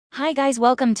Hi guys,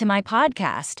 welcome to my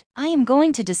podcast. I am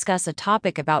going to discuss a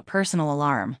topic about personal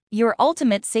alarm, your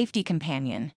ultimate safety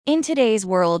companion. In today's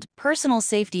world, personal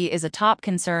safety is a top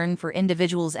concern for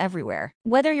individuals everywhere.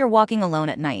 Whether you're walking alone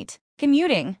at night,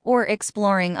 commuting, or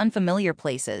exploring unfamiliar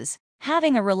places,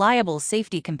 having a reliable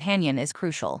safety companion is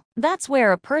crucial. That's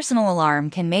where a personal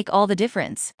alarm can make all the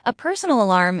difference. A personal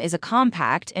alarm is a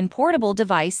compact and portable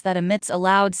device that emits a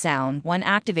loud sound when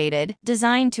activated,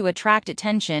 designed to attract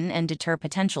attention and deter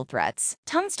potential threats.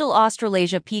 Tunstall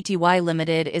Australasia Pty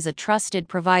Limited is a trusted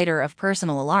provider of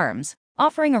personal alarms,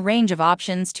 offering a range of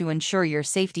options to ensure your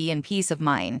safety and peace of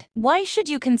mind. Why should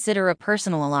you consider a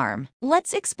personal alarm?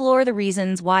 Let's explore the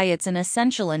reasons why it's an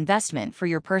essential investment for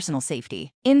your personal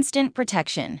safety. Instant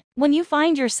protection. When you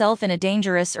find yourself in a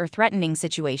dangerous or threatening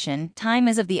situation, time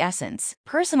is of the essence.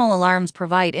 Personal alarms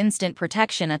provide instant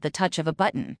protection at the touch of a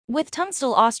button. With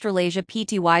Tunstall Australasia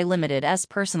Pty Limited's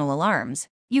personal alarms,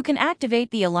 you can activate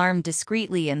the alarm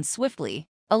discreetly and swiftly,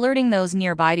 alerting those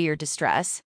nearby to your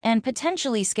distress and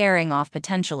potentially scaring off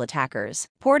potential attackers.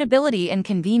 Portability and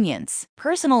convenience.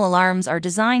 Personal alarms are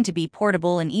designed to be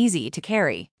portable and easy to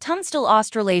carry. Tunstall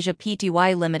Australasia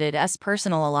Pty Limited's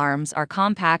personal alarms are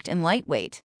compact and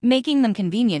lightweight, making them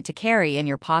convenient to carry in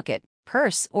your pocket,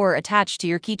 purse, or attached to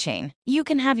your keychain. You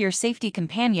can have your safety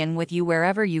companion with you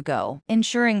wherever you go,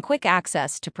 ensuring quick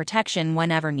access to protection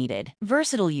whenever needed.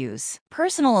 Versatile use.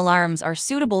 Personal alarms are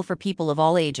suitable for people of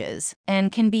all ages and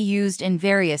can be used in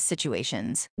various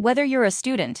situations. Whether you're a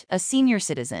student, a senior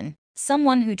citizen,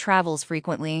 someone who travels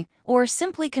frequently, or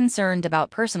simply concerned about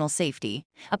personal safety,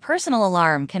 a personal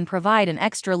alarm can provide an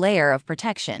extra layer of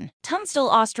protection.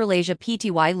 Tunstall Australasia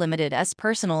Pty Limited's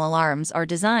personal alarms are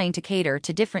designed to cater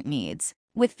to different needs,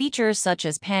 with features such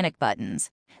as panic buttons,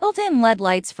 built-in LED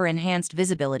lights for enhanced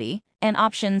visibility, and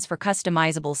options for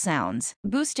customizable sounds.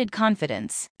 Boosted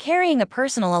confidence. Carrying a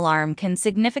personal alarm can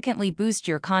significantly boost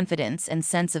your confidence and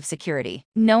sense of security.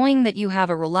 Knowing that you have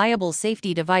a reliable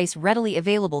safety device readily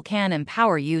available can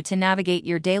empower you to navigate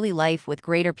your daily life with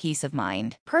greater peace of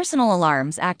mind. Personal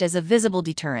alarms act as a visible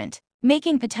deterrent,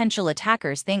 making potential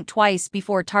attackers think twice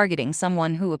before targeting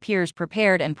someone who appears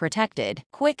prepared and protected.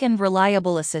 Quick and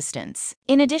reliable assistance.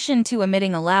 In addition to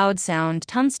emitting a loud sound,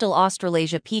 Tunstall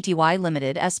Australasia Pty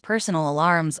Limited's personal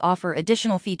alarms offer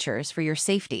additional features for your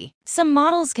safety. Some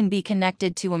models can be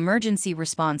connected to emergency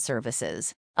response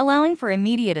services, allowing for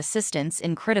immediate assistance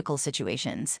in critical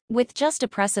situations. With just a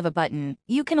press of a button,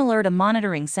 you can alert a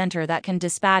monitoring center that can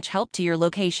dispatch help to your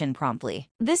location promptly.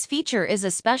 This feature is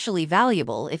especially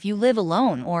valuable if you live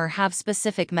alone or have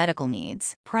specific medical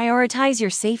needs. Prioritize your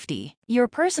safety. Your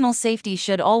personal safety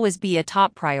should always be a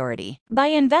top priority. By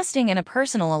investing in a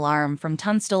personal alarm from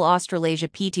Tunstall Australasia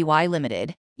Pty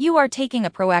Limited, you are taking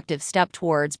a proactive step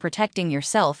towards protecting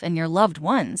yourself and your loved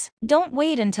ones. Don't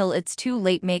wait until it's too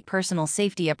late. Make personal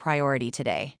safety a priority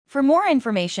today. For more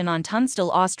information on Tunstall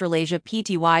Australasia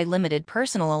Pty Limited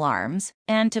personal alarms,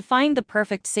 and to find the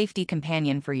perfect safety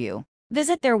companion for you,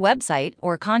 visit their website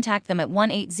or contact them at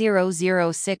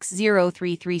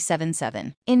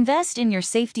 1-800-603-3377. Invest in your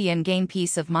safety and gain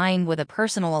peace of mind with a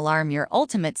personal alarm, your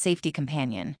ultimate safety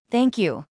companion. Thank you.